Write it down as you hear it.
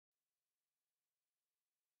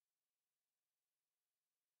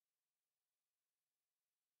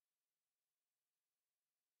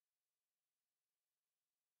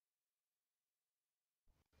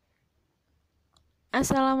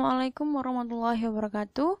Assalamualaikum warahmatullahi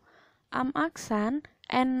wabarakatuh. I'm Agsan,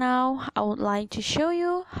 and now I would like to show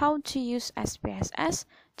you how to use Spss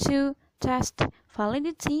to test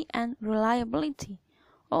validity and reliability.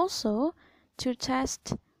 Also, to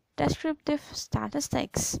test descriptive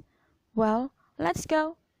statistics. Well, let's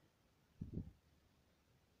go.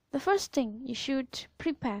 The first thing you should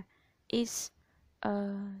prepare is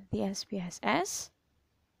the Spss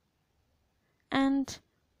and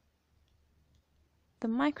the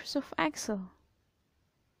Microsoft Excel.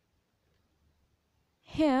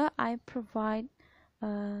 Here I provide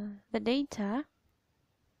the data,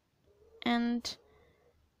 and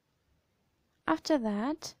after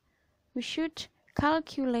that we should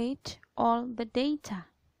calculate all the data.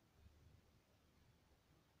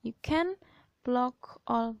 You can block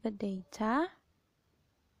all the data,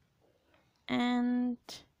 and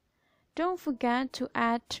don't forget to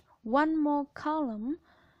add one more column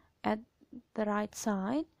at the right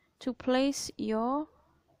side to place your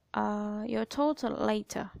total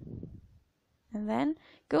later. And then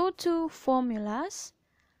go to formulas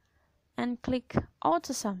and click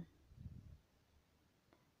AutoSum.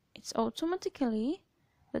 It's automatically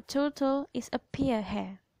the total is appear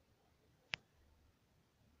here.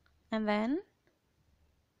 And then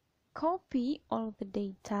copy all the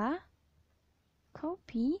data,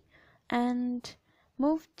 copy and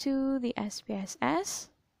move to the Spss,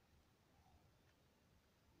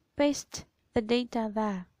 paste the data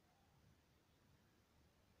there.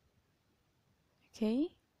 Okay,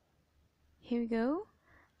 here we go,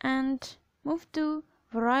 and move to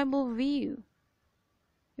variable view.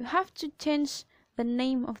 You have to change the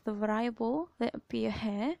name of the variable that appear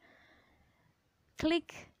here.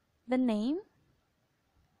 Click the name,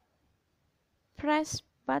 press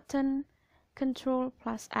button Ctrl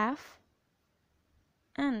plus F,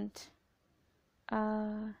 and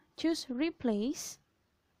choose replace.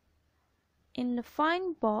 In the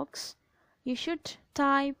find box you should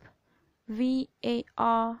type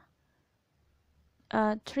VAR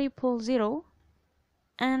 000,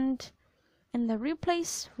 and in the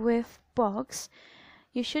replace with box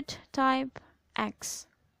you should type X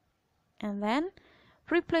and then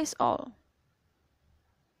replace all.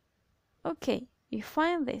 Okay, you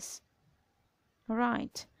find this.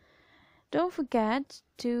 Right. Don't forget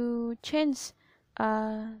to change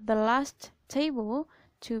the last table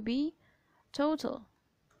to be total,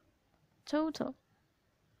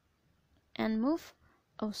 and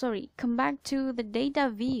come back to the data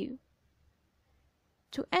view.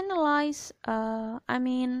 To analyze, to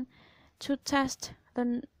test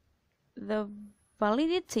the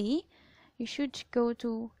validity, you should go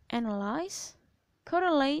to Analyze,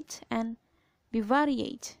 Correlate, and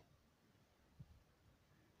Bivariate.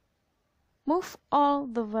 Move all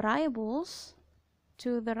the variables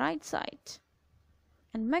to the right side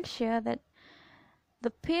and make sure that the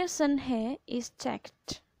Pearson here is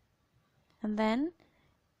checked. And then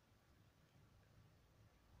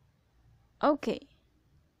okay,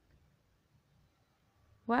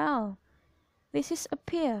 well, this is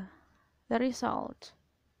appear the result.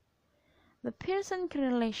 The Pearson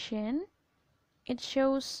correlation, it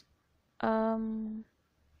shows the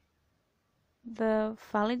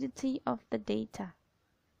validity of the data.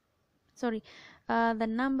 The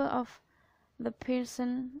number of the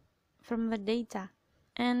Pearson from the data,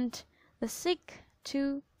 and the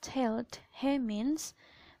sig-2-tailed here means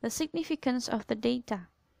the significance of the data,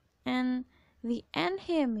 and the n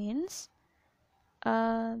here means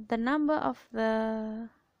the number of the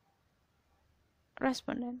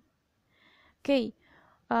respondent. Okay,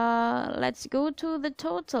 let's go to the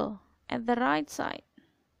total at the right side. You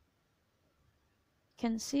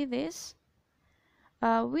can see this.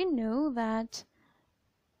 We know that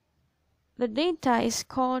the data is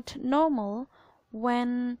called normal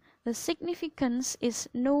when the significance is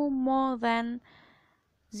no more than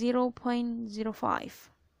 0.05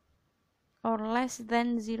 or less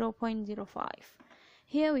than 0.05.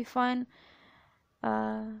 Here we find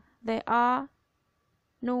they are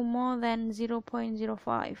no more than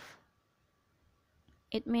 0.05.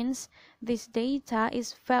 It means this data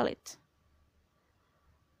is valid.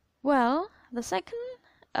 Well, the second,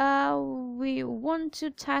 we want to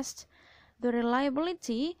test the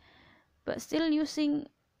reliability but still using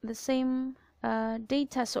the same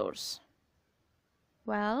data source.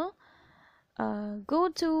 Well, go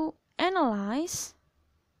to Analyze,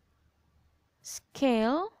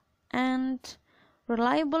 Scale, and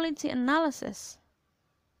Reliability Analysis.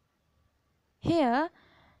 Here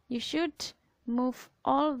you should move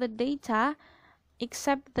all the data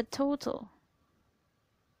except the total.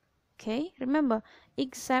 Okay, remember,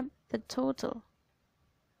 except the total.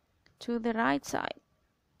 to the right side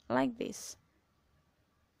like this,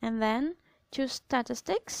 and then choose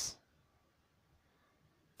Statistics,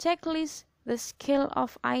 checklist the scale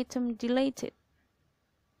of item deleted,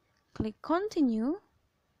 click Continue,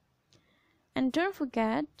 and don't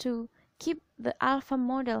forget to keep the alpha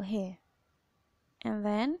model here, and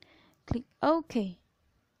then click OK.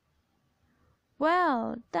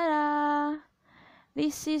 Well, ta-da!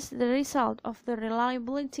 This is the result of the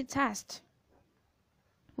reliability test.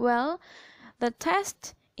 Well, the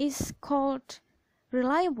test is called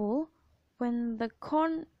reliable when the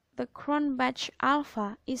cron batch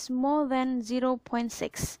alpha is more than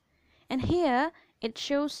 0.6, and here it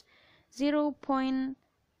shows 0.9.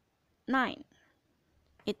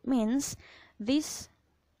 It means this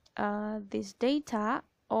data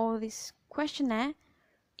or this questionnaire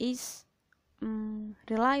is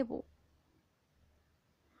reliable.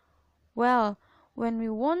 Well, when we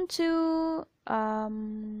want to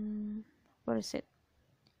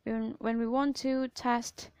when we want to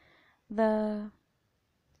test the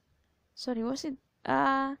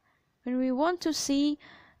when we want to see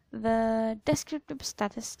the descriptive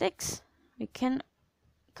statistics, we can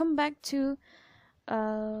come back to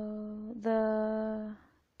the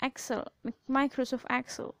Excel, Microsoft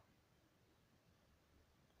Excel.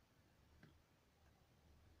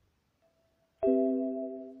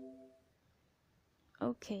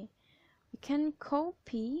 Okay, we can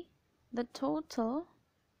copy the total,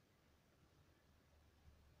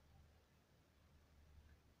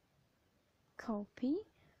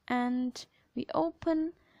 and we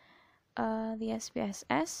open the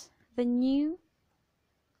SPSS, the new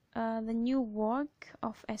work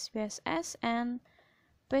of SPSS, and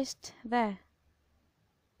paste there.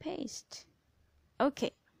 Paste.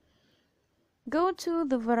 Okay. Go to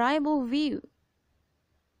the variable view.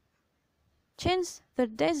 Change the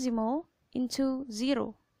decimal into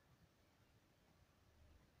 0.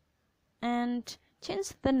 And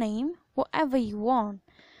change the name whatever you want.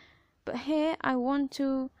 But here I want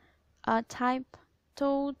to type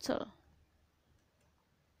total.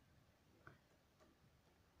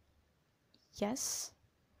 Yes.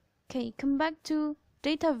 Okay, come back to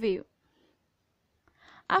data view.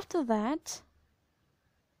 After that,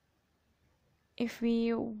 if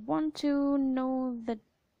we want to know the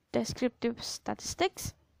descriptive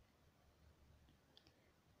statistics,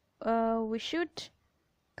 we should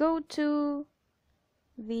go to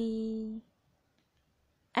the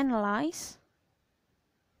Analyze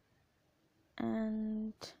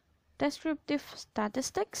and Descriptive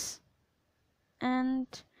Statistics and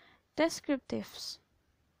Descriptives.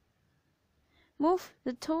 Move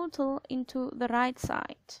the total into the right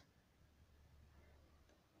side,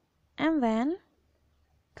 and then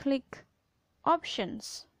click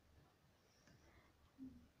Options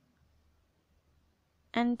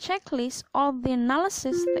and checklist all the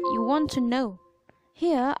analysis that you want to know.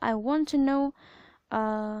 Here I want to know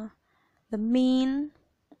the mean,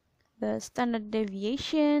 the standard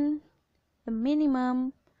deviation, the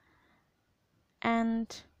minimum,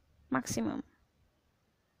 and maximum.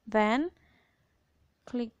 Then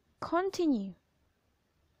click Continue.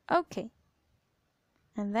 OK.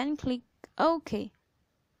 And then click OK.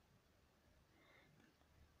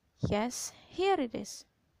 Yes, here it is.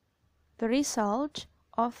 The result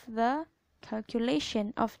of the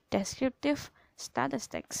calculation of descriptive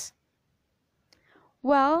statistics.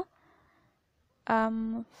 Well,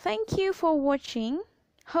 thank you for watching.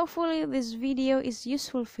 Hopefully this video is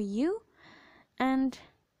useful for you, and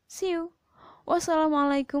see you.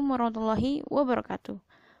 Wassalamualaikum warahmatullahi wabarakatuh.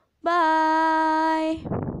 Bye.